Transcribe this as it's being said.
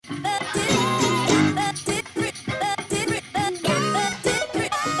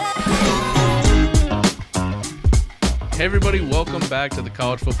Hey everybody, welcome back to the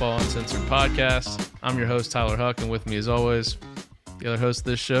College Football Uncensored podcast. I'm your host, Tyler Huck, and with me as always, the other host of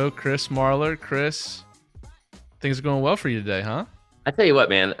this show, Chris Marler. Chris, things are going well for you today, huh? I tell you what,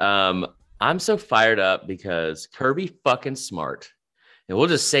 man, I'm so fired up because Kirby fucking Smart, and we'll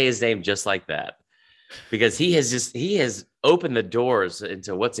just say his name just like that, because he has opened the doors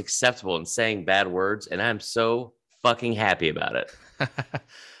into what's acceptable and saying bad words, and I'm so fucking happy about it.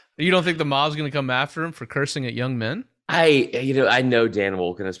 You don't think the mob's going to come after him for cursing at young men? I know Dan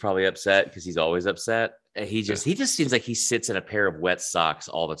Wolken is probably upset because he's always upset. He just seems like he sits in a pair of wet socks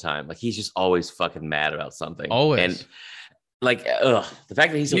all the time. Like he's just always fucking mad about something. Always. And the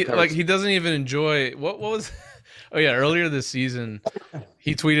fact that he doesn't even enjoy what was. Oh yeah, earlier this season,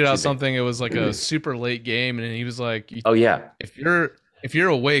 he tweeted out something. It was like a super late game, and he was like, "Oh yeah, if you're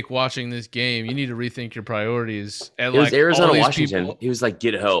awake watching this game, you need to rethink your priorities." And it was Arizona, Washington. He was like,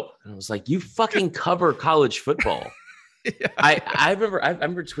 "Get help." And I was like, "You fucking cover college football." Yeah. I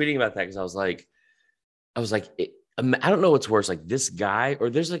remember tweeting about that because I was like, I don't know what's worse, like this guy or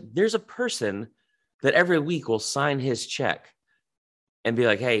there's a person that every week will sign his check and be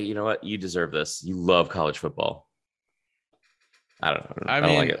like, hey, you know what? You deserve this. You love college football. I don't know. I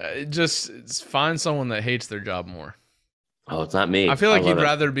mean, just find someone that hates their job more. Oh, it's not me. I feel like you'd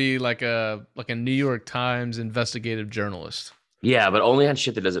rather be like a New York Times investigative journalist. Yeah, but only on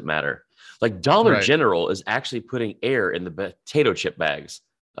shit that doesn't matter. Like Dollar General is actually putting air in the potato chip bags.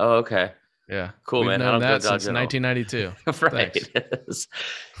 Oh, okay. Yeah. Cool, We've man. known that since 1992. Right.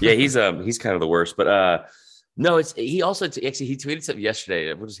 Yeah, he's kind of the worst. But no, he tweeted something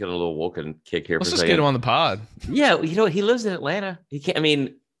yesterday. We're just getting a little Wolken kick here. Let's just get him on the pod. Yeah, he lives in Atlanta. He can't. I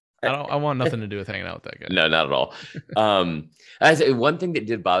mean, I want nothing to do with hanging out with that guy. No, not at all. One thing that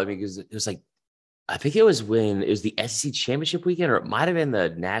did bother me because it was like, I think it was when it was the SEC championship weekend, or it might have been the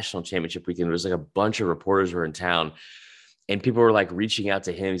national championship weekend. It was like a bunch of reporters were in town and people were like reaching out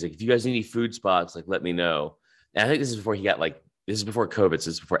to him. He's like, if you guys need any food spots, like, let me know. And I think this is before this is before COVID. So this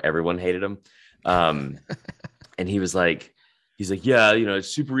is before everyone hated him. And he's like, yeah, it's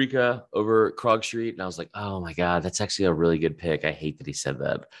Super Rica over Krog Street. And I was like, oh my God, that's actually a really good pick. I hate that he said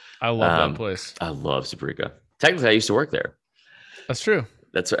that. I love that place. I love Super Rica. Technically, I used to work there. That's true.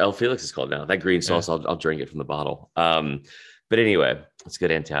 That's what El Felix is called now. That green sauce, yeah. I'll drink it from the bottle. But anyway, it's good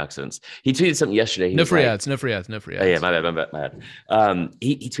antioxidants. He tweeted something yesterday. No free ads. Oh, yeah, my bad.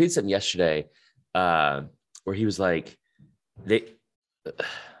 He tweeted something yesterday where he was like, there's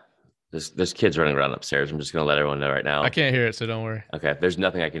kids running around upstairs. I'm just going to let everyone know right now. I can't hear it, so don't worry. Okay, there's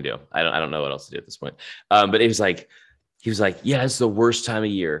nothing I can do. I don't know what else to do at this point. But he was like, yeah, it's the worst time of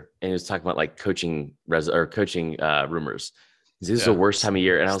year. And he was talking about like coaching rumors. This is the worst time of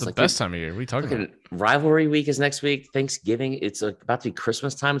year. And I was like, best time of year. What are you talking about? Rivalry week is next week. Thanksgiving. It's about to be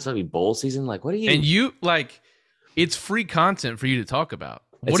Christmas time. It's about to be bowl season. Like, what are you? And you it's free content for you to talk about.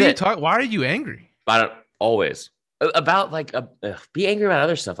 What are you talking? Why are you angry? I don't always about be angry about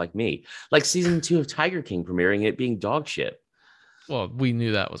other stuff like me, like season 2 of Tiger King premiering, it being dog shit. Well, we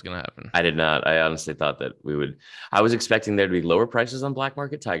knew that was going to happen. I did not. I honestly thought that we would. I was expecting there to be lower prices on black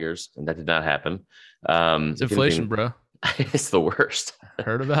market tigers, and that did not happen. It's inflation, bro. It's the worst.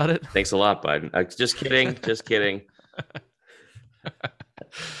 Heard about it? Thanks a lot, Biden. Just kidding. Just kidding.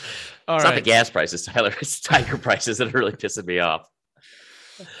 Not the gas prices, Tyler. It's tiger prices that are really pissing me off.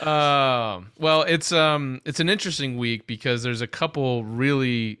 Well, it's an interesting week because there's a couple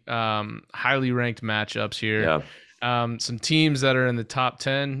really highly ranked matchups here. Yeah. Some teams that are in the top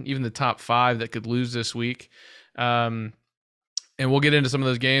 10, even the top 5 that could lose this week. And we'll get into some of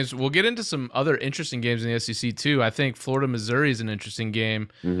those games. We'll get into some other interesting games in the SEC too. I think Florida, Missouri is an interesting game.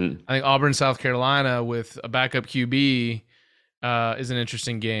 Mm-hmm. I think Auburn, South Carolina with a backup QB is an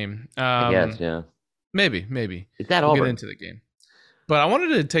interesting game. Yeah. Maybe. Is that we'll Auburn? Get into the game. But I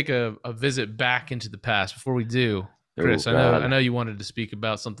wanted to take a visit back into the past before we do, Chris. I know you wanted to speak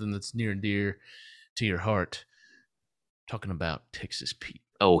about something that's near and dear to your heart. Talking about Texas Pete.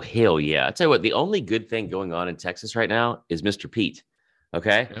 Oh, hell yeah. I tell you what, the only good thing going on in Texas right now is Mr. Pete.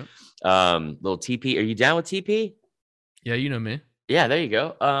 Okay. Yep. Little TP. Are you down with TP? Yeah, you know me. Yeah, there you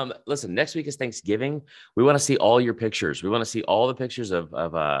go. Listen, next week is Thanksgiving. We want to see all your pictures. We want to see all the pictures of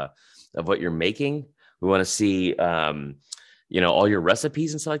what you're making. We want to see all your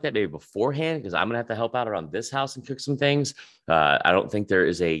recipes and stuff like that, maybe beforehand, because I'm gonna have to help out around this house and cook some things. I don't think there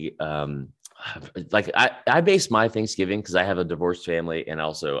is a I base my Thanksgiving because I have a divorced family and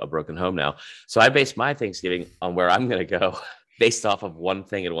also a broken home now. So I base my Thanksgiving on where I'm going to go based off of one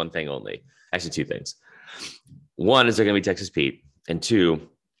thing and one thing only. Actually, 2 things. One, is there going to be Texas Pete? And 2,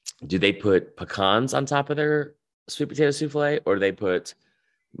 do they put pecans on top of their sweet potato souffle or do they put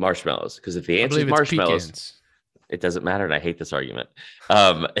marshmallows? Because if the answer is marshmallows, It doesn't matter, and I hate this argument.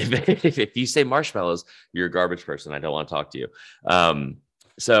 If you say marshmallows, you're a garbage person. I don't want to talk to you.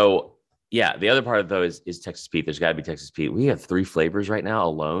 So yeah, the other part of it, though, is Texas Pete. There's got to be Texas Pete. We have 3 flavors right now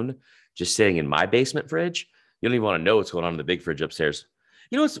alone, just sitting in my basement fridge. You don't even want to know what's going on in the big fridge upstairs.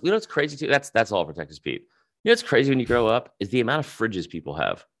 You know what's crazy too? That's all for Texas Pete. You know what's crazy when you grow up is the amount of fridges people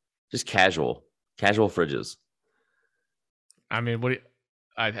have. Just casual fridges. I mean,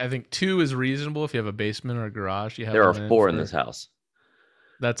 I think 2 is reasonable if you have a basement or a garage. There are 4 in this house.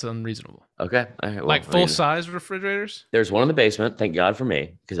 That's unreasonable. Okay. Right, well, like full size refrigerators? There's one in the basement. Thank God for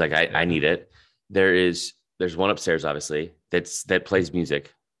me, because like I need it. There's one upstairs, obviously, that plays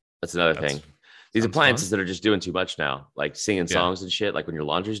music. That's another thing. These appliances that are just doing too much now, like singing songs and shit. Like when your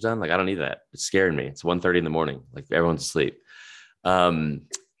laundry's done, like I don't need that. It's scaring me. It's 1:30 in the morning. Like everyone's asleep. And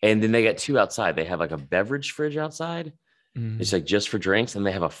then they got 2 outside. They have like a beverage fridge outside. Mm-hmm. It's like just for drinks, and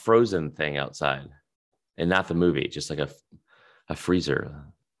they have a frozen thing outside, and not the movie, just like a freezer.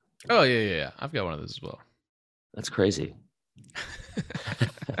 Oh yeah. I've got one of those as well. That's crazy.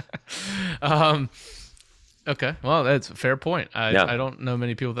 Okay, well, that's a fair point. I don't know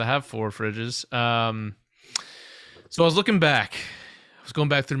many people that have 4 fridges. So I was looking back. I was going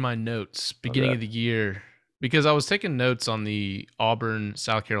back through my notes beginning of the year, because I was taking notes on the Auburn,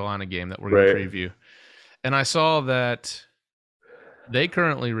 South Carolina game that we're going to preview. And I saw that they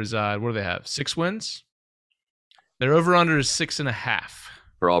currently reside, what do they have? 6 wins? Their over-under is 6.5.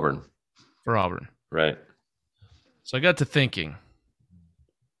 For Auburn. Right. So I got to thinking.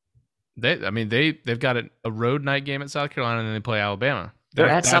 They've got a road night game at South Carolina, and then they play Alabama. They're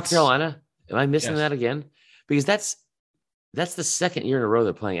at South Carolina? Am I missing that again? Because that's the second year in a row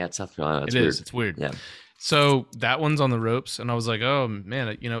they're playing at South Carolina. That's weird. It's weird. Yeah. So that one's on the ropes, and I was like, oh,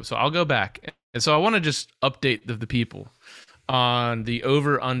 man, so I'll go back. And so I want to just update the people on the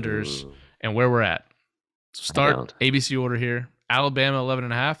over-unders and where we're at. So start ABC order here. Alabama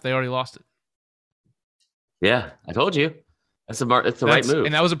 11.5. They already lost it. Yeah, I told you. That's the right move.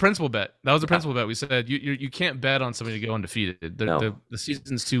 And that was a principal bet. We said you can't bet on somebody to go undefeated. The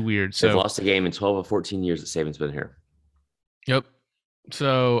season's too weird. So they've lost a game in 12 of 14 years that Saban's been here. Yep.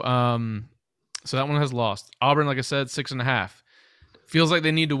 So so that one has lost. Auburn, like I said, 6.5. Feels like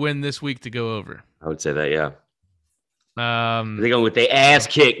they need to win this week to go over. I would say that, yeah. They're going with the ass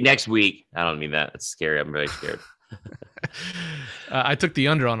kick next week. I don't mean that. That's scary. I'm very scared. I took the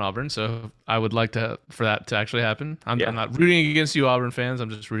under on Auburn, so I would like for that to actually happen. I'm not rooting against you, Auburn fans. I'm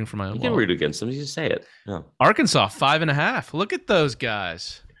just rooting for my own. You can root against them. You just say it. Yeah. Arkansas 5.5. Look at those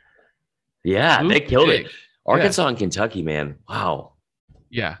guys. Yeah, they killed it. Arkansas and Kentucky, man. Wow.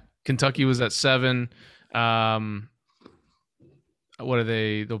 Yeah, Kentucky was at 7. What are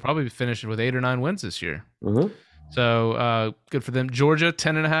they? They'll probably finish with 8 or 9 wins this year. Mm-hmm. So good for them. Georgia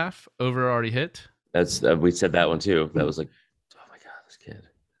 10.5. Over already hit. That's we said that one too. That was like, oh my god, this kid.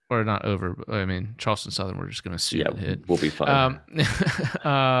 Or not over. I mean, Charleston Southern. We're just going to see and hit. We'll be fine.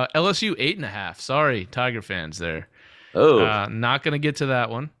 LSU 8.5. Sorry, Tiger fans there. Oh, not going to get to that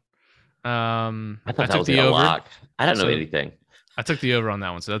one. I thought that was the over. Lock. I don't know anything. I took the over on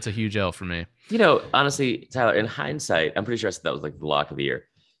that one, so that's a huge L for me. You know, honestly, Tyler, in hindsight, I'm pretty sure I said that was like the lock of the year.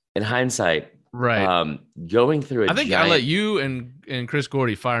 In hindsight, right? Going through I think I let you and Chris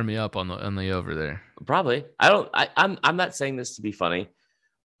Gordy fire me up on the over there. Probably. I'm not saying this to be funny.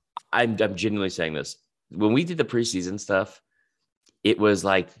 I'm genuinely saying this. When we did the preseason stuff, it was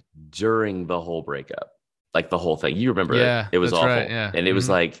like during the whole breakup, like the whole thing. You remember it was awful, right, yeah. And it was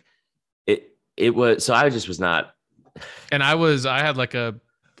like it was. So I was not. And I had like a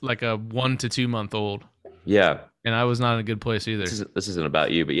 1 to 2 month old. Yeah. And I was not in a good place either. This isn't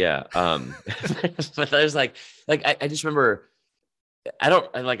about you, but yeah. But there's like I just remember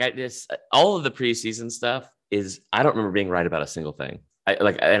all of the preseason stuff is I don't remember being right about a single thing.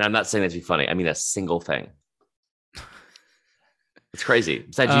 And I'm not saying that to be funny. I mean a single thing. It's crazy.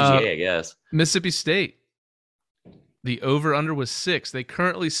 Besides UGA, I guess. Mississippi State. The over under was 6. They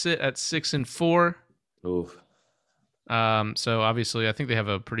currently sit at 6-4. Oof. So obviously I think they have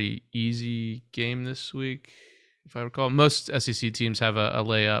a pretty easy game this week, if I recall. Most SEC teams have a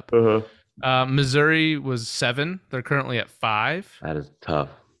layup. Uh-huh. Missouri was 7. They're currently at 5. That is tough.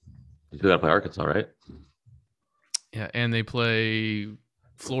 You still got to play Arkansas, right? Yeah, and they play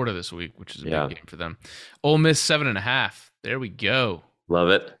Florida this week, which is a big game for them. Ole Miss 7.5. There we go. Love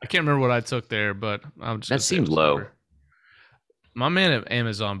it. I can't remember what I took there, but I'm just that seems low. Over. My man at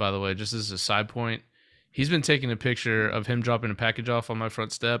Amazon, by the way, just as a side point, he's been taking a picture of him dropping a package off on my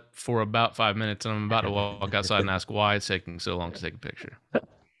front step for about 5 minutes, and I'm about to walk outside and ask why it's taking so long to take a picture.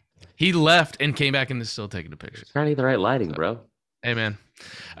 He left and came back and is still taking a picture. Trying to get the right lighting, bro. Hey, man.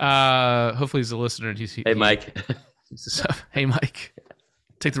 Hopefully he's a listener. Hey, Mike. Hey, Mike.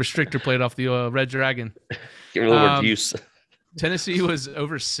 Take the restrictor plate off the Red Dragon. Give it a little more juice. Tennessee was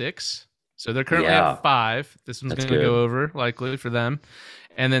over 6. So they're currently at 5. This one's going to go over, likely, for them.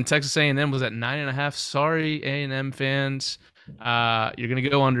 And then Texas A&M was at 9.5. Sorry, A&M fans. You're going to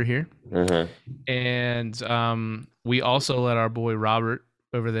go under here. And we also let our boy Robert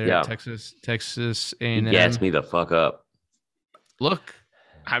over there at Texas A&M. He gassed me the fuck up. Look,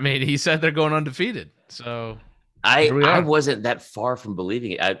 I mean, he said they're going undefeated. So I wasn't that far from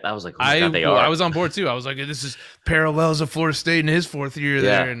believing it. I was like, oh God, they are. I was on board too. I was like, this is parallels of Florida State in his 4th year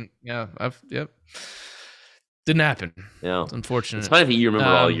there. And didn't happen. Yeah. It's unfortunate. It's funny that you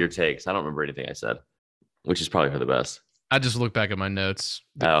remember all your takes. I don't remember anything I said, which is probably for the best. I just look back at my notes.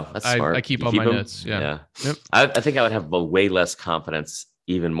 Oh, that's smart. I keep all my notes. Yeah. Yep. I think I would have way less confidence,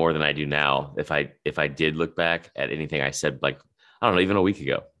 even more than I do now, if I did look back at anything I said, like, I don't know, even a week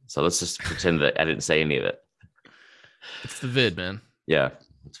ago. So let's just pretend that I didn't say any of it. It's the vid, man. Yeah,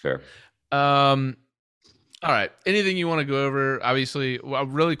 that's fair. All right. Anything you want to go over? Obviously,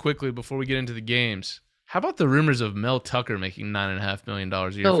 really quickly before we get into the games. How about the rumors of Mel Tucker making $9.5 million a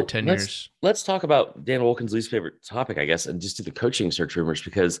year for 10 years? Let's talk about Dan Wolken's least favorite topic, I guess, and just do the coaching search rumors,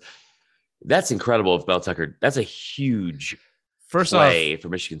 because that's incredible. If Mel Tucker, that's a huge play for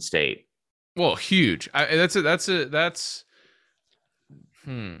Michigan State. Well, huge. What's the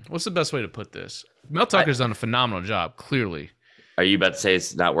best way to put this? Mel Tucker's done a phenomenal job, clearly. Are you about to say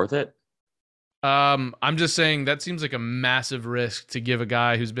it's not worth it? I'm just saying that seems like a massive risk to give a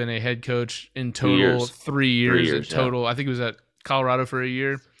guy who's been a head coach in total 3 years in total. I think he was at Colorado for a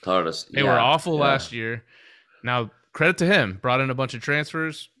year. They were awful last year. Now, credit to him. Brought in a bunch of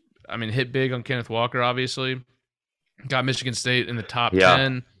transfers. I mean, hit big on Kenneth Walker, obviously. Got Michigan State in the top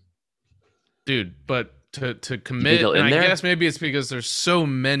 10. Dude, but to commit, and I guess maybe it's because there's so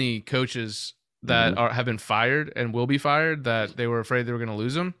many coaches that have been fired and will be fired that they were afraid they were going to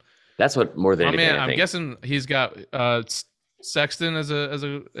lose them. That's what more than anything. I'm guessing he's got Sexton as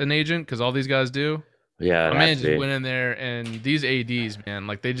an agent, because all these guys do. Yeah, my man just went in there, and these ADs, man,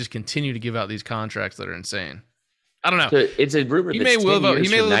 like they just continue to give out these contracts that are insane. I don't know. So it's a rumor. He may live up. He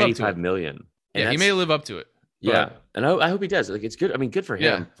may live up to $95 million. Yeah, he may live up to it. Yeah, and I hope he does. Like, it's good. I mean, good for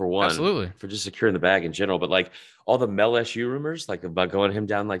him for one. Absolutely. For just securing the bag in general. But like all the Mel SU rumors, like about going him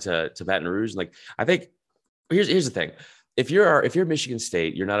down like to Baton Rouge, and like I think here's the thing. If you're Michigan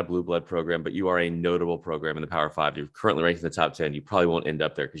State, you're not a blue blood program, but you are a notable program in the Power 5. You're currently ranked in the top 10. You probably won't end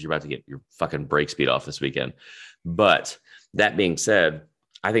up there because you're about to get your fucking break speed off this weekend. But that being said,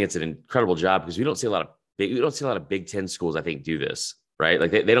 I think it's an incredible job, because we don't see a lot of Big Ten schools, I think, do this, right?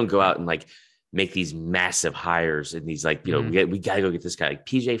 Like they don't go out and like make these massive hires and these like, we got to go get this guy. Like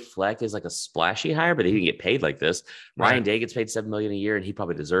PJ Fleck is like a splashy hire, but he didn't get paid like this. Ryan Day gets paid $7 million a year, and he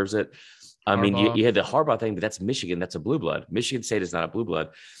probably deserves it. I mean, you had the Harbaugh thing, but that's Michigan. That's a blue blood. Michigan State is not a blue blood.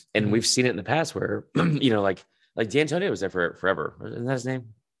 And we've seen it in the past where, like D'Antonio was there for forever. Isn't that his name?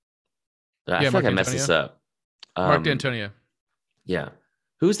 I feel like I messed this up. Mark D'Antonio. Yeah.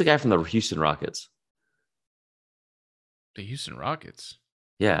 Who's the guy from the Houston Rockets? The Houston Rockets?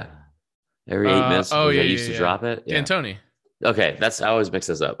 Yeah. Every 8 minutes, they used to drop it. Yeah. D'Antoni. Okay. I always mix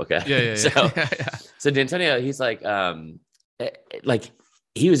this up. Okay. Yeah. So D'Antonio, he's like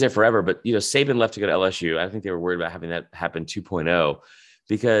he was there forever, but Saban left to go to LSU. I think they were worried about having that happen 2.0,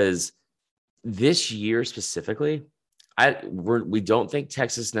 because this year specifically, we don't think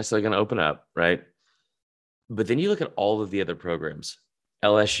Texas is necessarily going to open up, right? But then you look at all of the other programs: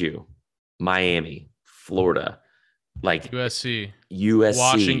 LSU, Miami, Florida, like USC,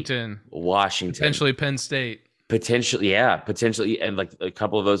 Washington, potentially Penn State, potentially, and like a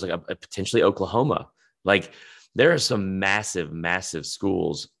couple of those, like potentially Oklahoma, like. There are some massive, massive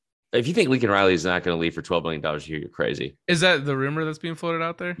schools. If you think Lincoln Riley is not going to leave for $12 million a year, you're crazy. Is that the rumor that's being floated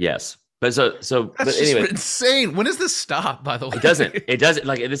out there? Yes. But that's anyway, insane. When does this stop, by the way? It doesn't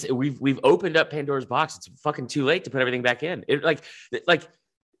like this. We've opened up Pandora's box. It's fucking too late to put everything back in.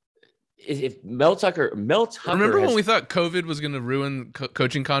 If Mel Tucker. Remember when we thought COVID was going to ruin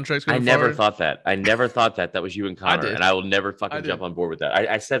coaching contracts? I never thought that. That was you and Connor, and I will never fucking jump on board with that.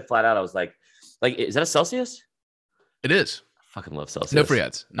 I said flat out, I was like, is that a Celsius? It is. I fucking love Celsius. No free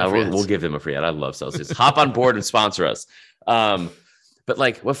ads. We'll give them a free ad. I love Celsius. Hop on board and sponsor us. But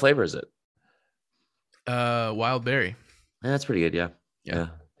like, what flavor is it? Wild berry. Yeah, that's pretty good. Yeah.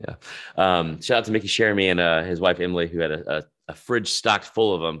 Shout out to Mickey Sheremy and his wife Emily, who had a fridge stocked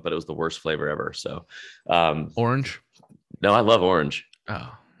full of them, but it was the worst flavor ever. So, orange. No, I love orange.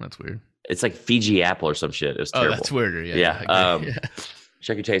 Oh, that's weird. It's like Fiji apple or some shit. It was terrible. That's weirder. Yeah.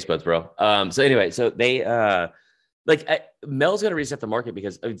 Check your taste buds, bro. So anyway, so they like Mel's going to reset the market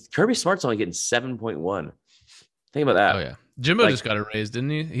because Kirby Smart's only getting 7.1. Think about that. Oh yeah, Jimbo just got a raise, didn't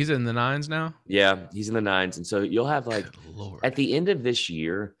he? He's in the 9s now. Yeah, he's in the 9s, and so you'll have like at the end of this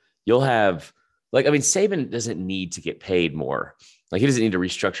year, you'll have like Saban doesn't need to get paid more. Like he doesn't need to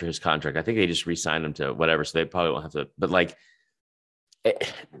restructure his contract. I think they just re-signed him to whatever, so they probably won't have to. But like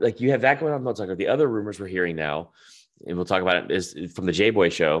you have that going on. The other rumors we're hearing now, and we'll talk about it, is from the J-Boy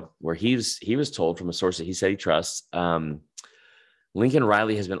show, where he was told from a source that he said he trusts. Lincoln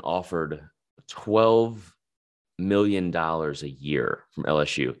Riley has been offered $12 million a year from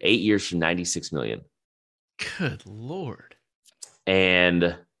LSU, 8 years for $96 million. Good Lord.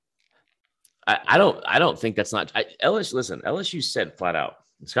 And I don't think that's not LSU. Listen, LSU said flat out,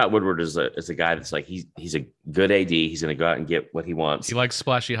 Scott Woodward is a guy that's like, he's a good AD. He's going to go out and get what he wants. He likes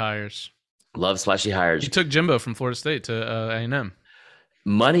splashy hires. Loves splashy hires. He took Jimbo from Florida State to A&M.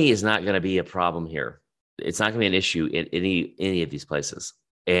 Money is not going to be a problem here. It's not going to be an issue in any of these places.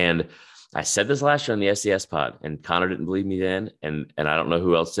 And I said this last year on the SDS pod, and Connor didn't believe me then, and I don't know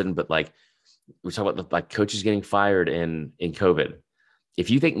who else didn't, but like we're talking about the coaches getting fired in COVID. If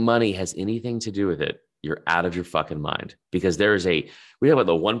you think money has anything to do with it, you're out of your fucking mind, because we talk about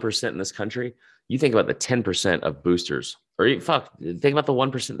the 1% in this country. You think about the 10% of boosters, or think about the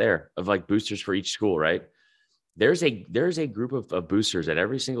 1% there of like boosters for each school, right? There's a group of boosters at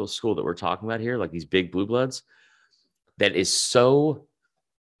every single school that we're talking about here, like these big blue bloods, that is so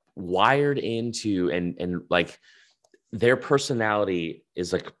wired into and like their personality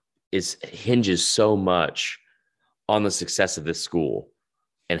is hinges so much on the success of this school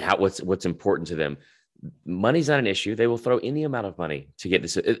and what's important to them. Money's not an issue. They will throw any amount of money to get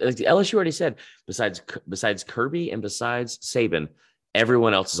this. LSU already said, besides Kirby and besides Saban,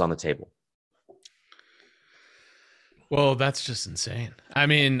 everyone else is on the table. Well, that's just insane. I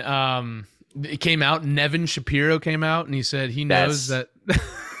mean, it came out. Nevin Shapiro came out and he said he knows that.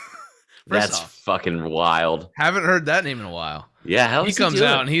 That's fucking wild. Haven't heard that name in a while. Yeah, how he comes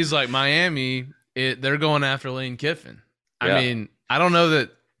out and he's like, Miami, they're going after Lane Kiffin. Yeah. I mean, I don't know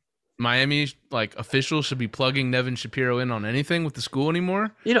that Miami like officials should be plugging Nevin Shapiro in on anything with the school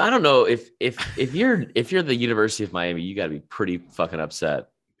anymore. I don't know if you're the University of Miami, you got to be pretty fucking upset.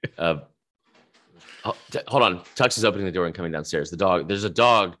 Hold on, Tux is opening the door and coming downstairs. There's a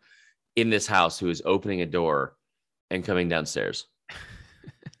dog in this house who is opening a door and coming downstairs.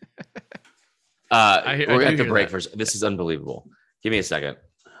 We're gonna have to break first. This is unbelievable. Give me a second.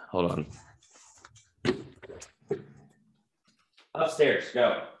 Hold on. Upstairs,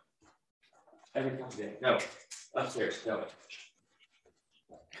 go. Go. Upstairs, go.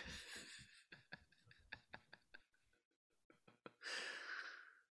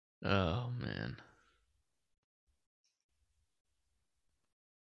 Oh man.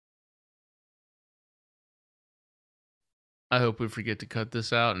 I hope we forget to cut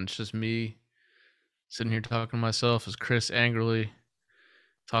this out and it's just me sitting here talking to myself as Chris angrily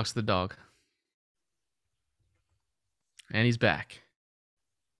talks to the dog. And he's back.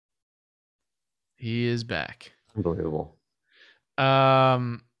 He is back. Unbelievable. Yeah,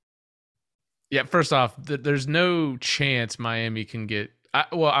 first off, there's no chance Miami can get...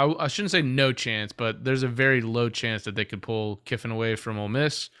 I shouldn't say no chance, but there's a very low chance that they could pull Kiffin away from Ole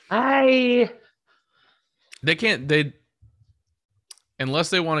Miss. They can't...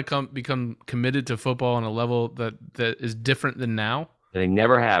 Unless they want to become committed to football on a level that is different than now. They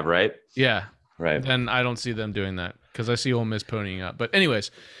never have, right? Yeah. Right. Then I don't see them doing that because I see Ole Miss ponying up. But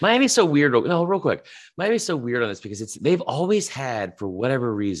anyways. Miami's so weird. No, real quick. Miami's so weird on this because they've always had, for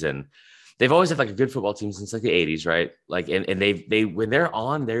whatever reason, they've always had like a good football team since like the 80s, right? Like, and they when they're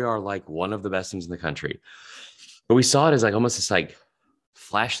on, they are like one of the best teams in the country. But we saw it as like almost this like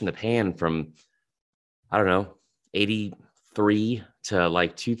flash in the pan from, I don't know, 83 to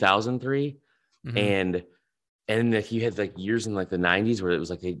like 2003. Mm-hmm. And like you had like years in like the 90s where it was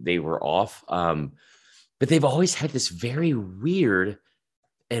like they were off. But they've always had this very weird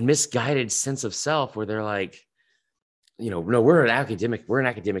and misguided sense of self where they're like, no, we're an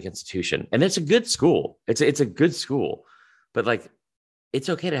academic institution. And it's a good school. It's a good school, but like, it's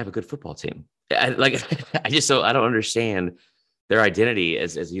okay to have a good football team. I don't understand their identity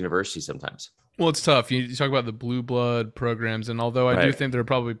as a university sometimes. Well, it's tough. You talk about the blue blood programs, and although I do think there are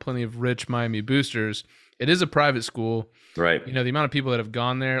probably plenty of rich Miami boosters, it is a private school. Right. The amount of people that have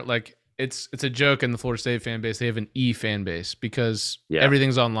gone there, like it's a joke in the Florida State fan base. They have an fan base because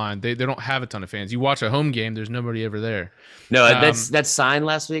everything's online. They don't have a ton of fans. You watch a home game, there's nobody ever there. No, that sign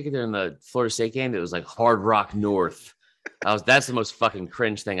last week during the Florida State game, it was like Hard Rock North. That's the most fucking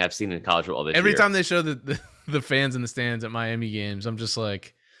cringe thing I've seen in college football this year. Every time they show the fans in the stands at Miami games, I'm just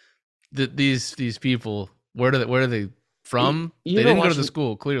like, these people Where are they from? They didn't go to the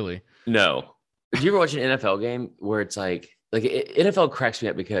school, clearly. No. Do you ever watch an NFL game where it's like NFL cracks me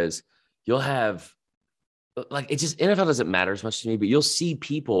up because you'll have it's just NFL doesn't matter as much to me, but you'll see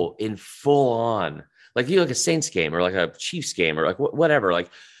people in full on, like you like a Saints game or like a Chiefs game or like whatever, like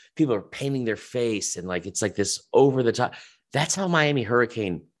people are painting their face and like it's like this over the top. That's how Miami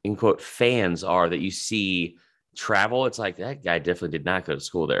Hurricane in quote fans are that you see travel. It's like that guy definitely did not go to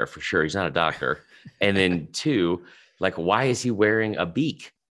school there for sure. He's not a doctor. And then two, like why is he wearing a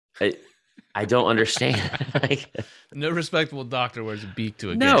beak? I don't understand. Like, no respectable doctor wears a beak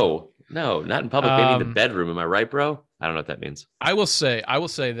to a game. No, not in public. Maybe in the bedroom. Am I right, bro? I don't know what that means. I will say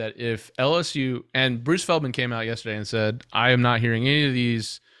that if LSU and Bruce Feldman came out yesterday and said, I am not hearing any of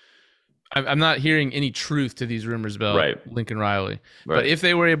these. I'm not hearing any truth to these rumors about Lincoln Riley. Right. But if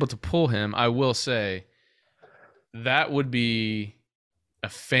they were able to pull him, I will say that would be a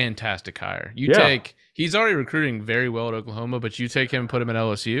fantastic hire. He's already recruiting very well at Oklahoma, but you take him and put him at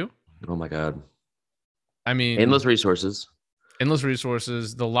LSU. Oh my God. I mean, endless resources.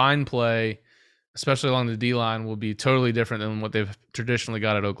 The line play, especially along the D line, will be totally different than what they've traditionally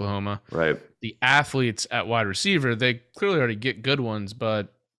got at Oklahoma. Right. The athletes at wide receiver, they clearly already get good ones,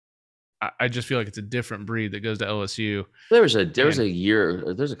 but I just feel like it's a different breed that goes to LSU. There's a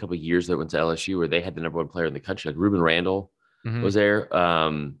couple of years that went to LSU where they had the number one player in the country, like Ruben Randall was there.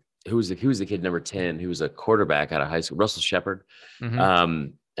 Who was the kid number 10 who was a quarterback out of high school? Russell Shepard.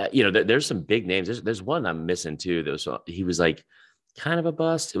 There's some big names. There's one I'm missing too. He was like kind of a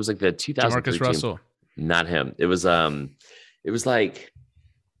bust. It was like the 2003 Marcus Russell. Not him. It was like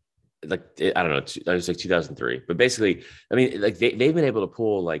I don't know. It was like 2003. But basically, I mean, like they've been able to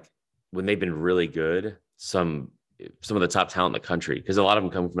pull like when they've been really good some of the top talent in the country because a lot of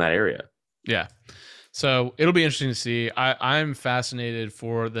them come from that area. Yeah. So it'll be interesting to see. I'm fascinated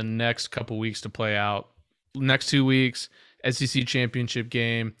for the next couple weeks to play out. Next 2 weeks. SEC championship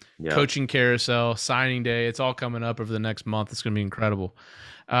game, coaching carousel, signing day. It's all coming up over the next month. It's going to be incredible.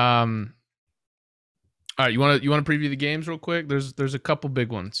 All right, you want to preview the games real quick? There's a couple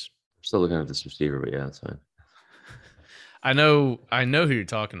big ones. I'm still looking at this receiver, but yeah, that's fine. I know who you're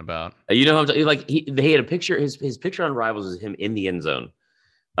talking about. You know, like they had a picture. His picture on Rivals is him in the end zone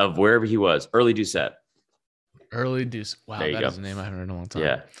of wherever he was. Early Doucette. Early Doucette. Wow, that is a name I haven't heard in a long time.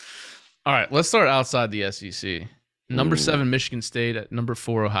 Yeah. All right, let's start outside the SEC. Number 7, Michigan State at number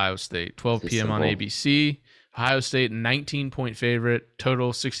 4, Ohio State, 12 p.m. on ABC. Ohio State, 19-point favorite,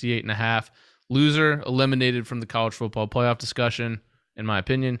 total 68.5. Loser eliminated from the college football playoff discussion, in my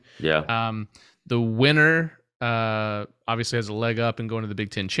opinion. Yeah. The winner obviously has a leg up in going to the Big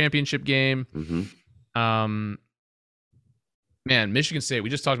Ten championship game. Mm-hmm. Man, Michigan State, we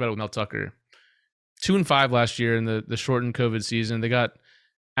just talked about it with Mel Tucker. 2-5 last year in the shortened COVID season. They got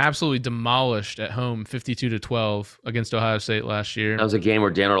absolutely demolished at home 52-12 against Ohio State last year. That was a game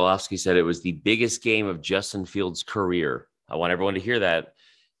where Dan Orlovsky said it was the biggest game of Justin Fields' career. I want everyone to hear that.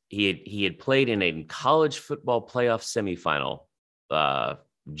 He had played in a college football playoff semifinal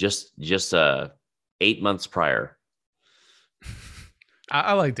just 8 months prior.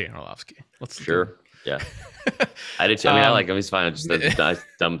 I like Dan Orlovsky. Sure. Yeah. I did too. I mean, I like him. He's fine. Just a nice,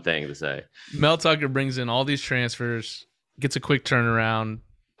 dumb thing to say. Mel Tucker brings in all these transfers, gets a quick turnaround.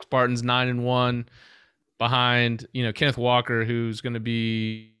 Spartans 9-1 behind, Kenneth Walker, who's going to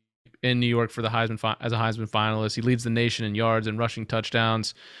be in New York for the Heisman as a Heisman finalist. He leads the nation in yards and rushing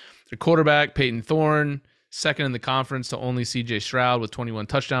touchdowns. Their quarterback, Peyton Thorne, second in the conference to only C.J. Stroud with 21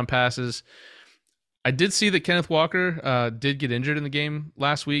 touchdown passes. I did see that Kenneth Walker did get injured in the game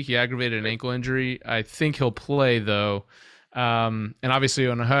last week. He aggravated an ankle injury. I think he'll play, though. And obviously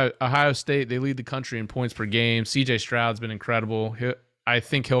on Ohio State, they lead the country in points per game. C.J. Stroud's been incredible. I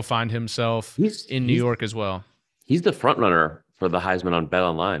think he'll find himself in New York as well. He's the front runner for the Heisman on Bet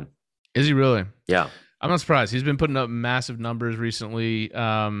Online. Is he really? Yeah. I'm not surprised. He's been putting up massive numbers recently.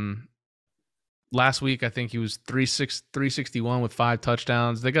 Last week, I think he was 361 with 5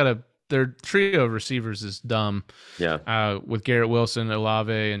 touchdowns. Their trio of receivers is dumb. Yeah. With Garrett Wilson,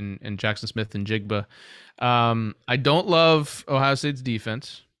 Olave, and Jackson Smith and Jigba. I don't love Ohio State's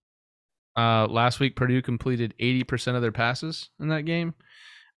defense. Last week, Purdue completed 80% of their passes in that game.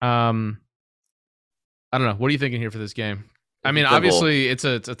 I don't know. What are you thinking here for this game? I mean, obviously, it's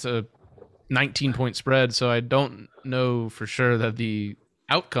a 19-point spread, so I don't know for sure that the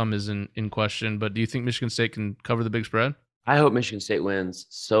outcome is in question. But do you think Michigan State can cover the big spread? I hope Michigan State wins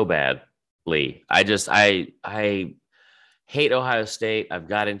so badly. I hate Ohio State. I've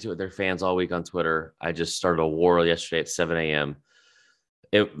got into it with their fans all week on Twitter. I just started a war yesterday at 7 a.m.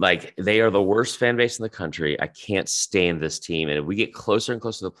 Like they are the worst fan base in the country. I can't stand this team. And if we get closer and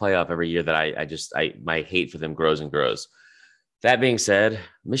closer to the playoff every year, that I my hate for them grows and grows. That being said,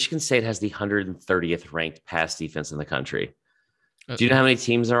 Michigan State has the 130th ranked pass defense in the country. Do you know how many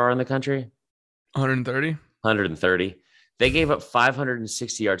teams there are in the country? 130. 130. They gave up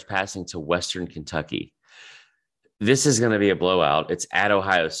 560 yards passing to Western Kentucky. This is going to be a blowout. It's at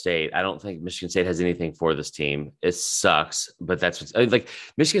Ohio State. I don't think Michigan State has anything for this team. It sucks, but that's what's like.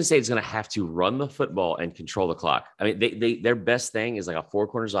 Michigan State is going to have to run the football and control the clock. I mean, their best thing is like a four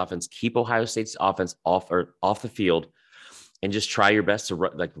corners offense. Keep Ohio State's offense off the field, and just try your best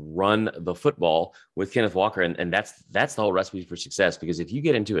to run the football with Kenneth Walker. And that's the whole recipe for success. Because if you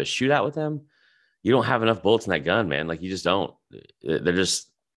get into a shootout with them, you don't have enough bullets in that gun, man. Like you just don't. They're just,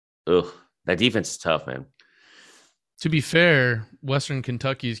 that defense is tough, man. To be fair, Western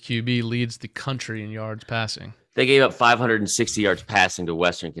Kentucky's QB leads the country in yards passing. They gave up 560 yards passing to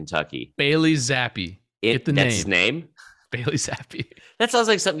Western Kentucky. Bailey Zappi. That's his name? Bailey Zappi. That sounds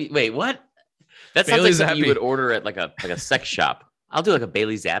like something. Wait, what? That sounds like something you would order at like a sex shop. I'll do like a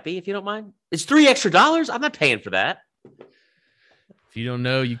Bailey Zappi if you don't mind. It's $3 extra. I'm not paying for that. If you don't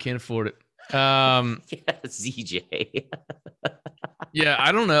know, you can't afford it. ZJ. Yeah,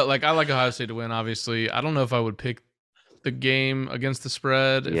 I don't know. Like I like Ohio State to win, obviously. I don't know if I would pick the game against the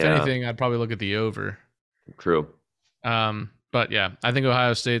spread. If anything, I'd probably look at the over. True. But yeah, I think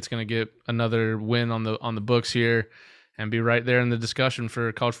Ohio State's going to get another win on the books here and be right there in the discussion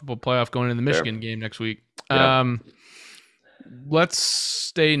for college football playoff going into the Michigan game next week. Yeah. Let's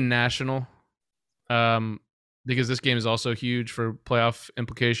stay national because this game is also huge for playoff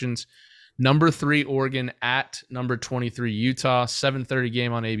implications. Number 3 Oregon at number 23 Utah, 7:30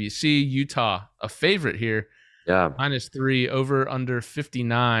 game on ABC. Utah, a favorite here. Yeah. -3 over under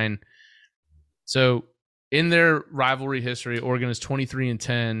 59. So in their rivalry history, Oregon is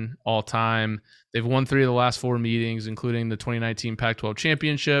 23-10 all time. They've won 3 of the last 4 meetings, including the 2019 Pac-12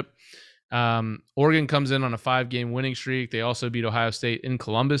 championship. Oregon comes in on a 5-game winning streak. They also beat Ohio State in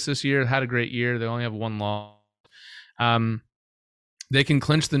Columbus this year. Had a great year. They only have 1 loss. They can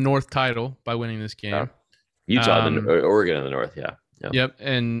clinch the North title by winning this game. Utah, Oregon in the North, yeah. Yep,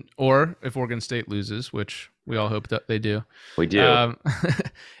 or if Oregon State loses, which we all hope that they do. We do.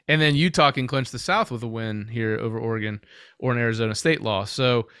 And then Utah can clinch the South with a win here over Oregon or an Arizona State loss.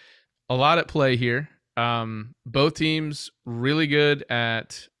 So a lot at play here. Both teams really good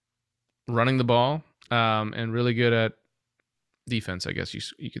at running the ball and really good at defense, I guess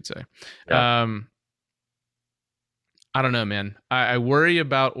you could say. Yeah. I don't know, man. I worry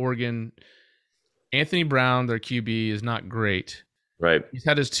about Oregon. Anthony Brown, their QB, is not great. Right. He's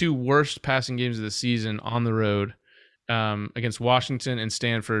had his 2 worst passing games of the season on the road against Washington and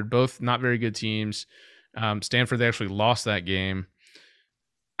Stanford, both not very good teams. Stanford, they actually lost that game.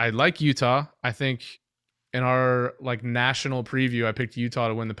 I like Utah. I think in our national preview, I picked Utah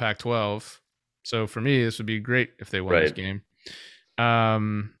to win the Pac-12. So for me, this would be great if they won this game.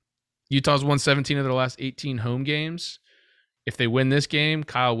 Utah's won 17 of their last 18 home games. If they win this game,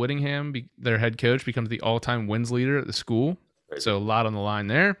 Kyle Whittingham, their head coach, becomes the all-time wins leader at the school. So a lot on the line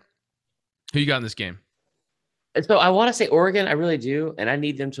there. Who you got in this game? And so I want to say Oregon. I really do. And I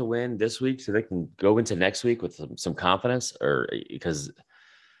need them to win this week so they can go into next week with some confidence, because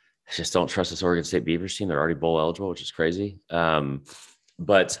I just don't trust this Oregon State Beavers team. They're already bowl eligible, which is crazy.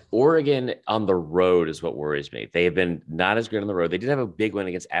 But Oregon on the road is what worries me. They have been not as good on the road. They did have a big win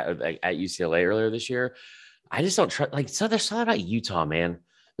against at UCLA earlier this year. I just don't trust. So there's something about Utah, man.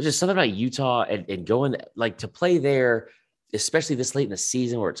 There's just something about Utah and going to play there, especially this late in the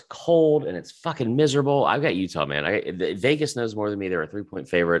season where it's cold and it's fucking miserable. I've got Utah, man. Vegas knows more than me. They're a 3-point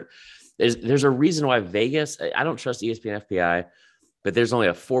favorite. There's a reason why Vegas. I don't trust ESPN FPI, but there's only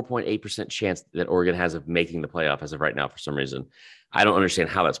a 4.8% chance that Oregon has of making the playoff as of right now for some reason. I don't understand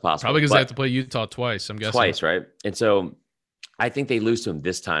how that's possible. Probably because they have to play Utah twice, I'm guessing. Twice, right? And so I think they lose to them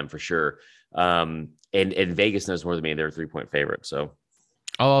this time for sure. And Vegas knows more than me. They're a 3-point favorite. So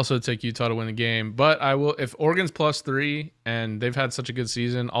I'll also take Utah to win the game. But I will, if Oregon's +3 and they've had such a good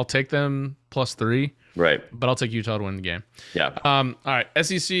season, I'll take them +3. Right. But I'll take Utah to win the game. Yeah. All right.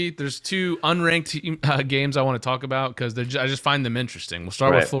 SEC, there's 2 unranked games I want to talk about because I just find them interesting. We'll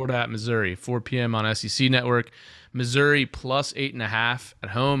start with Florida at Missouri, 4 p.m. on SEC Network. Missouri +8.5 at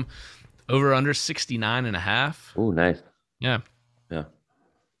home, over under 69.5. Oh, nice. Yeah. Yeah.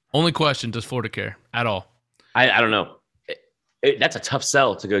 Only question, does Florida care at all? I don't know. That's a tough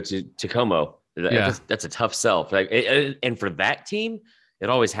sell to go to Tacoma. That's a tough sell. And for that team, it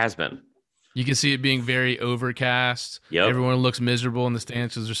always has been. You can see it being very overcast. Yep. Everyone looks miserable in the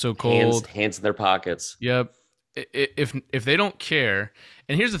stands because they're so cold. Hands in their pockets. Yep. if they don't care,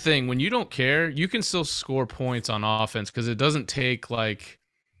 and here's the thing, when you don't care, you can still score points on offense because it doesn't take like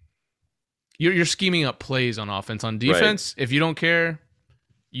you're scheming up plays on offense. On defense, if you don't care,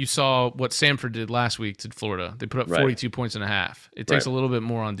 you saw what Samford did last week to Florida. They put up 42 points and a half. It takes a little bit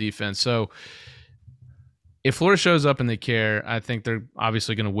more on defense. So if Florida shows up and they care, I think they're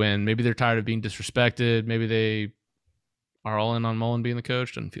obviously going to win. Maybe they're tired of being disrespected. Maybe they are all in on Mullen being the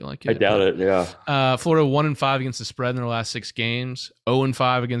coach. Doesn't feel like it. I doubt it. Yeah. Florida 1-5 against the spread in their last 6 games.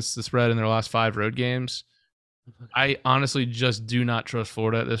 0-5 against the spread in their last 5 road games. I honestly just do not trust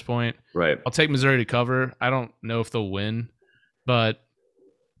Florida at this point. Right. I'll take Missouri to cover. I don't know if they'll win, but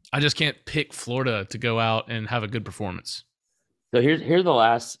I just can't pick Florida to go out and have a good performance. So here's the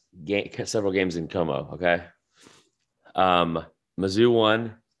last several games in Como. Okay. Mizzou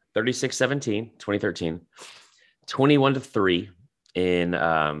won 36-17, 2013, 21-3 in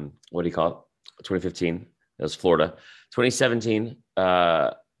what do you call it? 2015. That was Florida. 2017,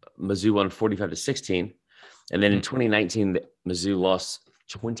 Mizzou won 45-16. And then in 2019, Mizzou lost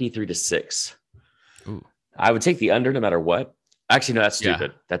 23-6. Ooh. I would take the under no matter what. Actually, no, that's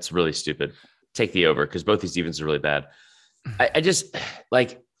stupid. Yeah. That's really stupid. Take the over because both these defenses are really bad. I just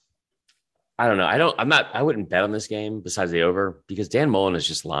like, I don't know. I wouldn't bet on this game besides the over because Dan Mullen is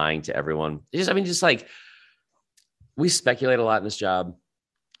just lying to everyone. Just like we speculate a lot in this job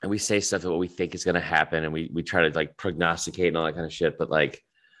and we say stuff about what we think is going to happen. And we try to like prognosticate and all that kind of shit. But like,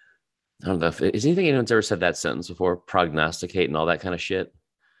 I don't know is anyone's ever said that sentence before? Prognosticate and all that kind of shit.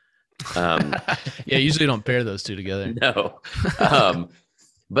 Yeah, usually don't pair those two together. No.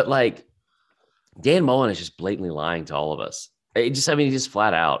 But like Dan Mullen is just blatantly lying to all of us. He's just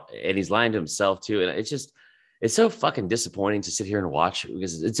flat out, and he's lying to himself too. And it's so fucking disappointing to sit here and watch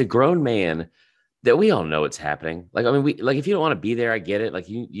because it's a grown man that we all know it's happening. Like, I mean, if you don't want to be there, I get it. Like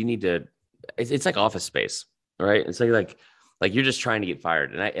you need to, it's like Office Space, right? It's like you're just trying to get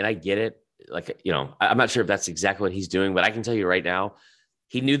fired. And I get it. Like, I'm not sure if that's exactly what he's doing, but I can tell you right now,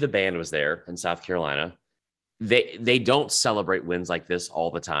 he knew the band was there in South Carolina. They don't celebrate wins like this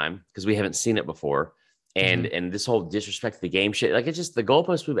all the time because we haven't seen it before. And this whole disrespect to the game shit, like it's just the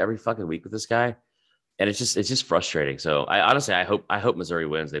goalposts move every fucking week with this guy. And it's just frustrating. So I honestly, I hope Missouri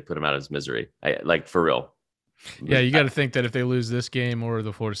wins. They put him out of his misery. Like for real. Yeah. You got to think that if they lose this game or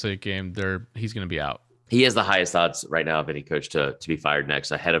the Florida State game, he's going to be out. He has the highest odds right now of any coach to be fired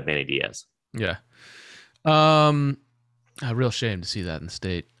next ahead of Manny Diaz. Yeah. A real shame to see that in the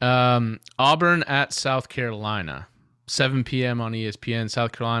state. Auburn at South Carolina, 7 p.m. on ESPN.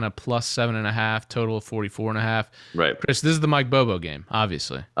 South Carolina plus 7.5, total of 44.5. Right. Chris, this is the Mike Bobo game,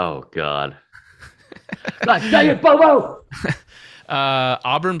 obviously. Oh, God. God dang it, Bobo!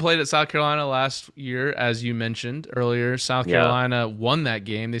 Auburn played at South Carolina last year, as you mentioned earlier. South Carolina won that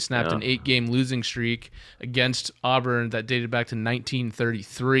game. They snapped an 8-game losing streak against Auburn that dated back to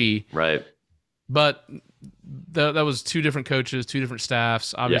 1933. Right. But that was 2 different coaches, 2 different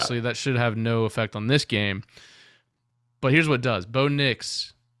staffs. Obviously, that should have no effect on this game. But here's what it does. Bo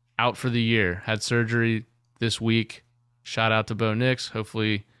Nix out for the year. Had surgery this week. Shout out to Bo Nix.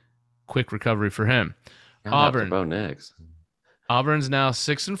 Hopefully, quick recovery for him. Auburn. Bo Nix. Auburn's now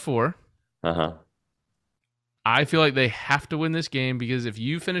 6-4. Uh-huh. I feel like they have to win this game because if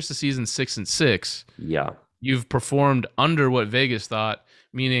you finish the season 6-6, you've performed under what Vegas thought,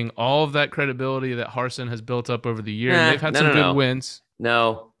 meaning all of that credibility that Harsin has built up over the year. They've had some good wins.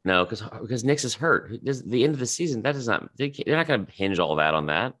 No, because Nix is hurt. The end of the season, that is not. They're not going to hinge all that on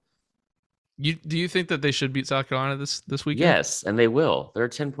that. Do you think that they should beat South Carolina this weekend? Yes, and they will. They're a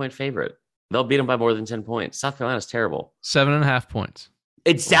 10-point favorite. They'll beat them by more than 10 points. South Carolina's terrible. 7.5 points.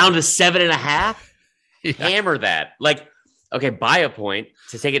 It's down to 7.5. Yeah. Hammer that. Like, okay, buy a point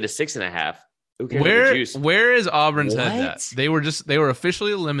to take it to 6.5. Where is Auburn's head at? They were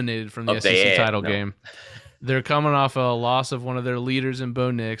officially eliminated from the SEC title game. They're coming off a loss of one of their leaders in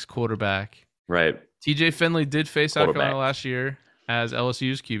Bo Nix, quarterback. Right. TJ Finley did face South Carolina last year as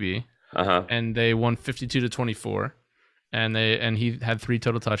LSU's QB. Uh-huh. And they won 52-24. And he had 3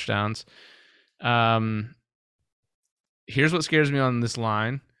 total touchdowns. Here's what scares me on this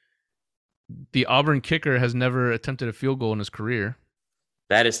line. The Auburn kicker has never attempted a field goal in his career.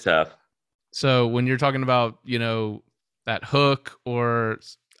 That is tough. So when you're talking about, that hook or,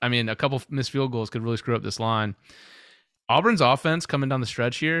 a couple missed field goals could really screw up this line. Auburn's offense coming down the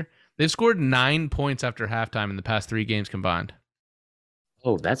stretch here, they've scored 9 points after halftime in the past 3 games combined.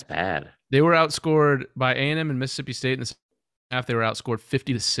 Oh, that's bad. They were outscored by A&M and Mississippi State in the second half. They were outscored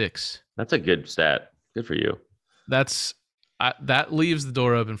 50-6. That's a good stat. Good for you. That leaves the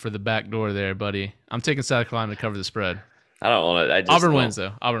door open for the back door there, buddy. I'm taking South Carolina to cover the spread. I don't want to. Auburn wins,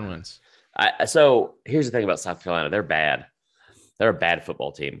 though. Auburn wins. So here's the thing about South Carolina. They're bad. They're a bad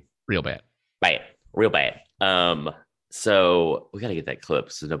football team. Real bad. Bad. Real bad. So we got to get that clip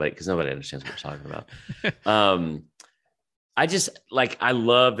because nobody understands what we're talking about. I just I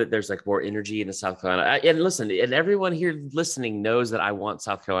love that there's more energy in the South Carolina. And listen, and everyone here listening knows that I want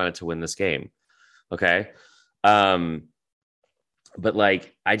South Carolina to win this game. Okay. But I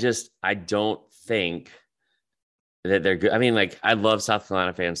don't think that they're good. I mean, I love South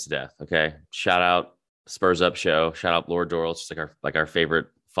Carolina fans to death. Okay. Shout out Spurs Up Show. Shout out Laura Doral. She's our favorite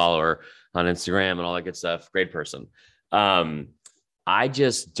follower on Instagram and all that good stuff. Great person. I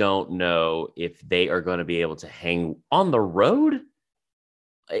just don't know if they are going to be able to hang on the road.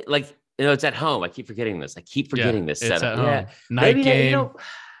 It's at home. I keep forgetting this. This setup. Yeah. Night maybe game.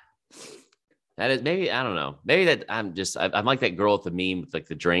 That is maybe, I don't know. Maybe that I'm like that girl at the meme with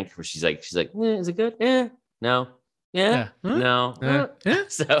the drink where she's like, is it good? Yeah. No. Yeah. Huh? No. Yeah.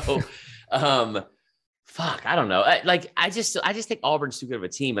 So, fuck, I don't know. I just think Auburn's too good of a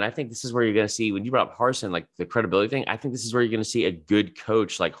team. And I think this is where you're going to see, when you brought up Harsin, the credibility thing, I think this is where you're going to see a good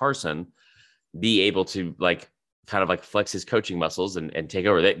coach like Harsin be able to flex his coaching muscles and take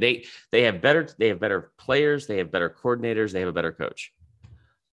over. They have better players. They have better coordinators. They have a better coach.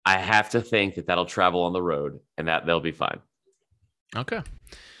 I have to think that'll travel on the road and that they'll be fine. Okay.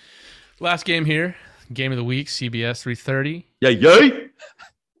 Last game here. Game of the week, CBS 3:30. Yay!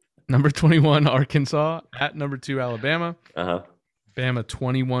 Number 21, Arkansas at number 2, Alabama. Uh-huh. Bama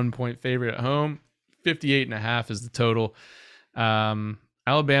 21-point favorite at home. 58.5 is the total.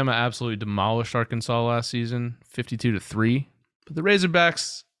 Alabama absolutely demolished Arkansas last season, 52-3. But the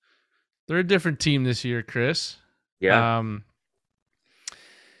Razorbacks, they're a different team this year, Chris. Yeah.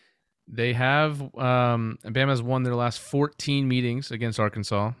 They have Bama's won their last 14 meetings against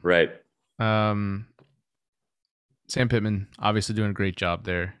Arkansas. Right. Sam Pittman obviously doing a great job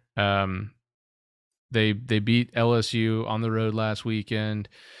there. They beat LSU on the road last weekend.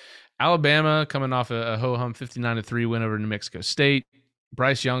 Alabama coming off a ho-hum 59-3 win over New Mexico State.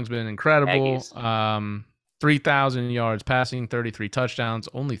 Bryce Young's been incredible. 3,000 yards passing, 33 touchdowns,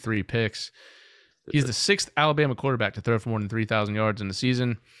 only 3 picks. He's the 6th Alabama quarterback to throw for more than 3,000 yards in the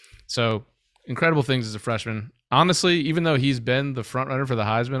season. So incredible things as a freshman. Honestly, even though he's been the front runner for the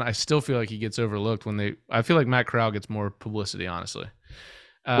Heisman, I still feel like he gets overlooked I feel like Matt Corral gets more publicity, honestly.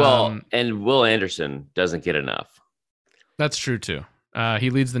 And Will Anderson doesn't get enough. That's true too. He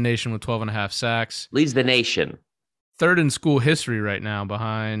leads the nation with 12.5 sacks. Leads the nation. 3rd in school history right now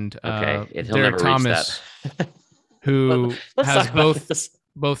behind Derek Thomas, who has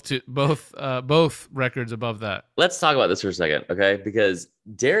both records above that. Let's talk about this for a second, okay? Because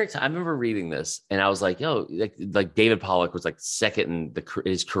Derek, I remember reading this and I was like, yo, like David Pollock was second in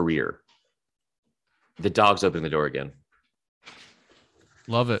his career. The dog's opening the door again.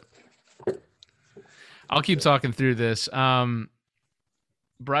 Love it. I'll keep talking through this.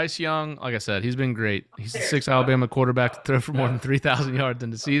 Bryce Young, like I said, he's been great. He's the 6th Alabama quarterback to throw for more than 3,000 yards in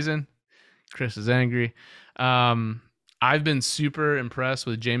the season. Chris is angry. I've been super impressed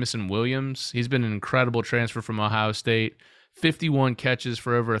with Jamison Williams. He's been an incredible transfer from Ohio State. 51 catches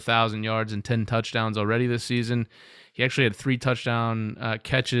for over 1,000 yards and 10 touchdowns already this season. He actually had 3 touchdown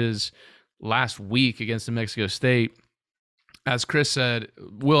catches last week against New Mexico State. As Chris said,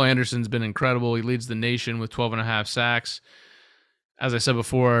 Will Anderson's been incredible. He leads the nation with 12.5 sacks. As I said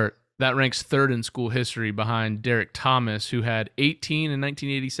before, that ranks 3rd in school history behind Derek Thomas, who had 18 in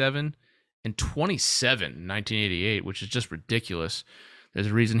 1987 and 27 in 1988, which is just ridiculous. There's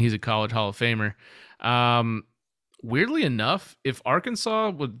a reason he's a college Hall of Famer. Weirdly enough, if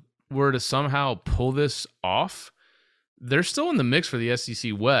Arkansas were to somehow pull this off, they're still in the mix for the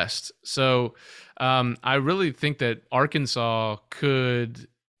SEC West. So I really think that Arkansas could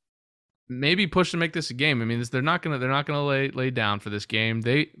maybe push to make this a game. I mean, they're not gonna lay down for this game.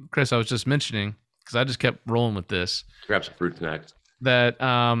 Chris, I was just mentioning, because I just kept rolling with this. Grab some fruit snacks. That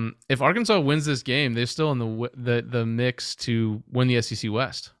if Arkansas wins this game, they're still in the mix to win the SEC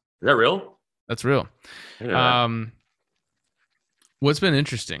West. Is that real? That's real. What's been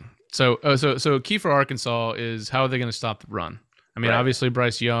interesting? So key for Arkansas is how are they going to stop the run? I mean, Obviously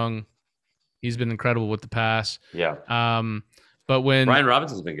Bryce Young, he's been incredible with the pass. Yeah. But when Brian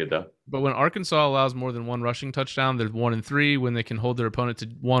Robinson's been good though. But when Arkansas allows more than 1 rushing touchdown, they're 1-3. When they can hold their opponent to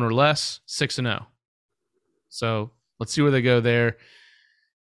 1 or less, 6-0. So let's see where they go there.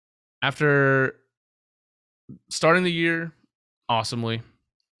 After starting the year awesomely,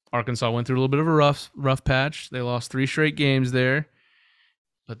 Arkansas went through a little bit of a rough patch. They lost 3 straight games there,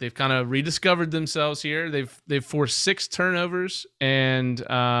 but they've kind of rediscovered themselves here. They've forced 6 turnovers and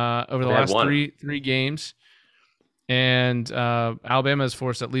over the last three games, And Alabama has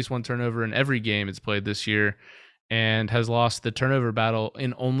forced at least one turnover in every game it's played this year and has lost the turnover battle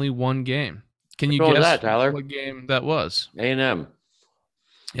in only one game. Can you guess Tyler? What game that was? A&M.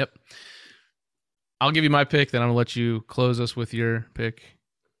 Yep. I'll give you my pick, then I'm going to let you close us with your pick.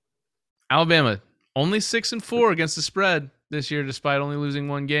 Alabama, only 6-4 against the spread this year, despite only losing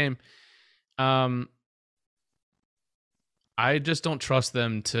one game. I just don't trust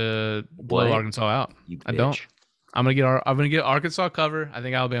them to blow Arkansas out. I don't. I'm gonna get Arkansas cover. I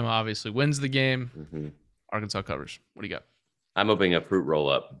think Alabama obviously wins the game. Mm-hmm. Arkansas covers. What do you got? I'm opening a fruit roll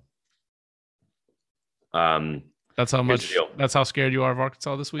up. That's how scared you are of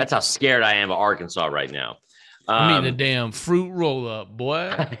Arkansas this week. That's how scared I am of Arkansas right now. I'm eating a damn fruit roll up,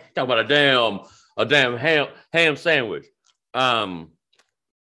 boy. Talk about a damn ham sandwich.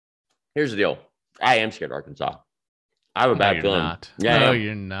 Here's the deal. I am scared of Arkansas. I have a bad feeling. Not. Yeah, no,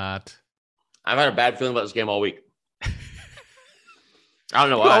 you're not. I've had a bad feeling about this game all week. I don't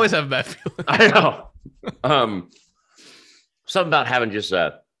know why. You always have a bad feeling. I know. Something about having just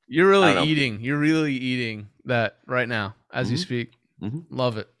You're really eating that right now as you speak. Mm-hmm.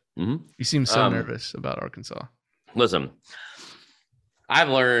 Love it. Mm-hmm. You seem so nervous about Arkansas. Listen, I've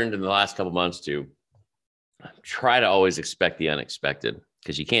learned in the last couple months to try to always expect the unexpected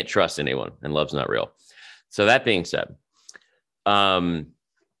because you can't trust anyone and love's not real. So that being said,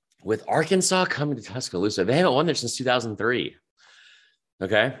 with Arkansas coming to Tuscaloosa, they haven't won there since 2003.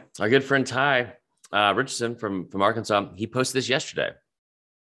 Okay. Our good friend Ty Richardson from Arkansas, he posted this yesterday.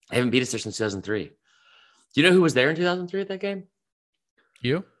 They haven't beat us there since 2003. Do you know who was there in 2003 at that game?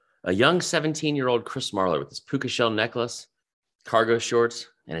 You? A young 17-year-old Chris Marler with his puka shell necklace, cargo shorts,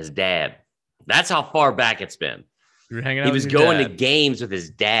 and his dad. That's how far back it's been. You were hanging out. He was going to games with his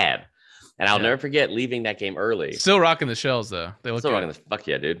dad. And I'll never forget leaving that game early. Still rocking the shells, though. They look still rocking the fuck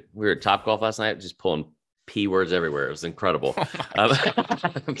yeah, dude. We were at Topgolf last night, just pulling P words everywhere. It was incredible. I'm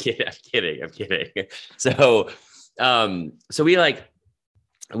kidding. So we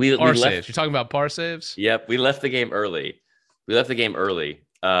par saves. You're talking about par saves? Yep. We left the game early.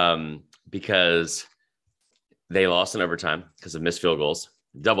 Because they lost in overtime because of missed field goals,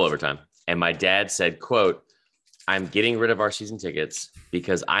 double overtime. And my dad said, quote, "I'm getting rid of our season tickets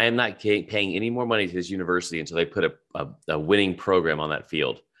because I am not paying any more money to this university until they put a winning program on that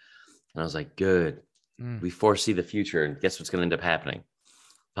field." And I was like, good. We foresee the future. And guess what's going to end up happening?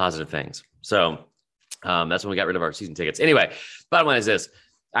 Positive things. So that's when we got rid of our season tickets. Anyway, bottom line is this.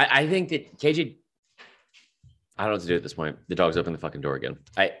 I think that KJ, I don't know what to do at this point. The dog's opened the fucking door again.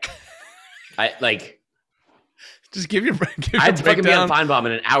 I like... Just give your I'd fucking be on Feinbaum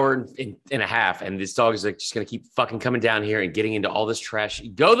in an hour and a half, and this dog is like just gonna keep fucking coming down here and getting into all this trash.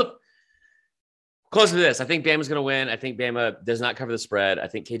 Close to this. I think Bama's gonna win. I think Bama does not cover the spread. I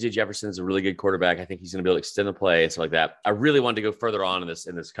think KJ Jefferson's a really good quarterback. I think he's gonna be able to extend the play and stuff like that. I really wanted to go further on in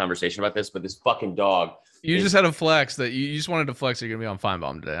this conversation about this, but this fucking dog. Just had a flex that you just wanted to flex that you're gonna be on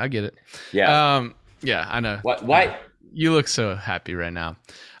Feinbaum today. I get it. Yeah. Yeah, I know. Why? You look so happy right now.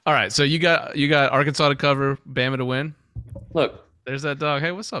 All right, so you got Arkansas to cover, Bama to win. Look, there's that dog.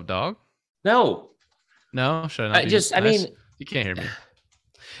 Hey, what's up, dog? No, should I not? I mean, you can't hear me.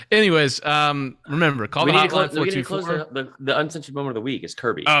 Anyways, remember, call the hotline 424. The uncensored moment of the week is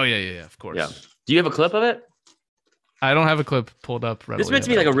Kirby. Oh yeah, of course. Yeah. Do you have a clip of it? I don't have a clip pulled up. This is meant to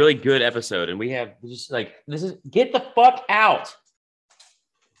be like a really good episode, and we have just like get the fuck out.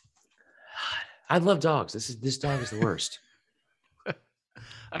 I love dogs. This dog is the worst.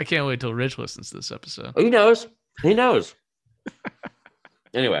 I can't wait till Rich listens to this episode. He knows.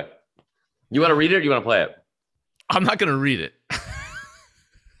 Anyway, you want to read it or you want to play it? I'm not going to read it.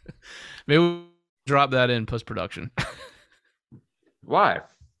 Maybe we'll drop that in post-production. Why?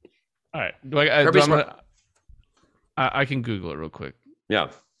 All right. I can Google it real quick.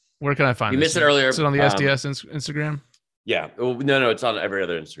 Yeah. Where can I find it? You missed it earlier. Is it on the SDS Instagram? Yeah. Well, no, it's on every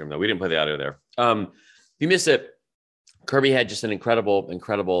other Instagram, though. We didn't play the audio there. If you missed it, Kirby had just an incredible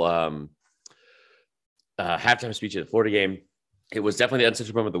halftime speech at the Florida game. It was definitely the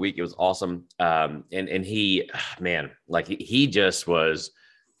uncensored moment of the week. It was awesome. And he, man, like he just was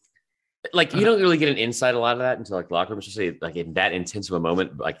like, you don't really get an insight a lot of that until like locker room, especially like in that intense of a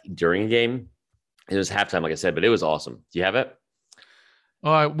moment, like during a game. It was halftime, like I said, but it was awesome. Do you have it?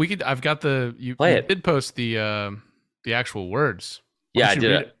 Oh, I've got you did post the actual words. Yeah, I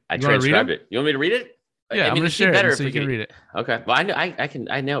did. I transcribed it. You want me to read it? Yeah, I'm going to share it so you can read it. Okay. Well, I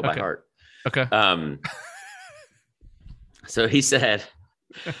know it by heart. Okay. So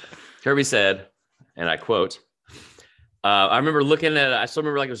Kirby said, and I quote, I remember looking at, I still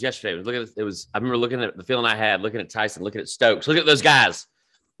remember like it was yesterday. I remember looking at the feeling I had, looking at Tyson, looking at Stokes, looking at those guys.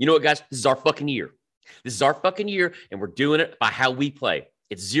 You know what, guys? This is our fucking year. This is our fucking year, and we're doing it by how we play.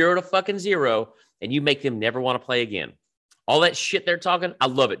 It's 0-0, and you make them never want to play again. All that shit they're talking, I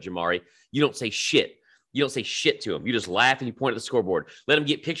love it, Jamari. You don't say shit. You don't say shit to them. You just laugh and you point at the scoreboard. Let them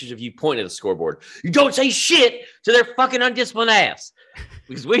get pictures of you pointing at the scoreboard. You don't say shit to their fucking undisciplined ass.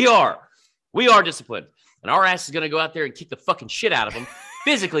 Because we are disciplined. And our ass is going to go out there and kick the fucking shit out of them.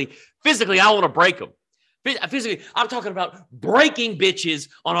 Physically, I want to break them. Physically, I'm talking about breaking bitches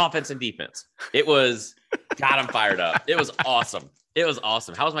on offense and defense. It was, God, I'm fired up. It was awesome.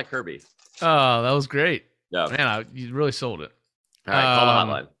 How was my Kirby? Oh, that was great. Yeah. Man, you really sold it. All right, call the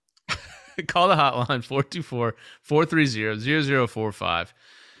hotline. Call the hotline, 424-430-0045.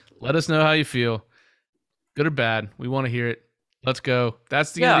 Let us know how you feel. Good or bad. We want to hear it. Let's go.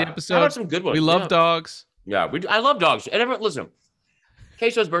 That's the end of the episode. How about some good ones? We love dogs. Yeah, I love dogs. And listen,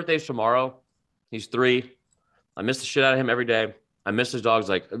 Queso's birthday is tomorrow. He's 3. I miss the shit out of him every day. I miss his dogs.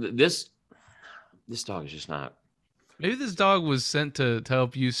 Like this dog is just not. Maybe this dog was sent to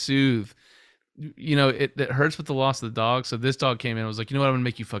help you soothe. You know, it hurts with the loss of the dog. So this dog came in and was like, you know what? I'm going to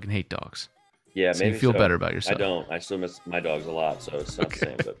make you fucking hate dogs. Yeah, so maybe you feel better about yourself. I don't. I still miss my dogs a lot. So it's not the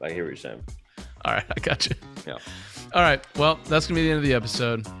same, but I hear what you're saying. All right. I got you. Yeah. All right. Well, that's going to be the end of the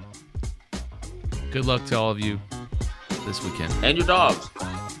episode. Good luck to all of you this weekend. And your dogs.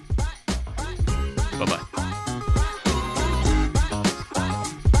 Bye-bye.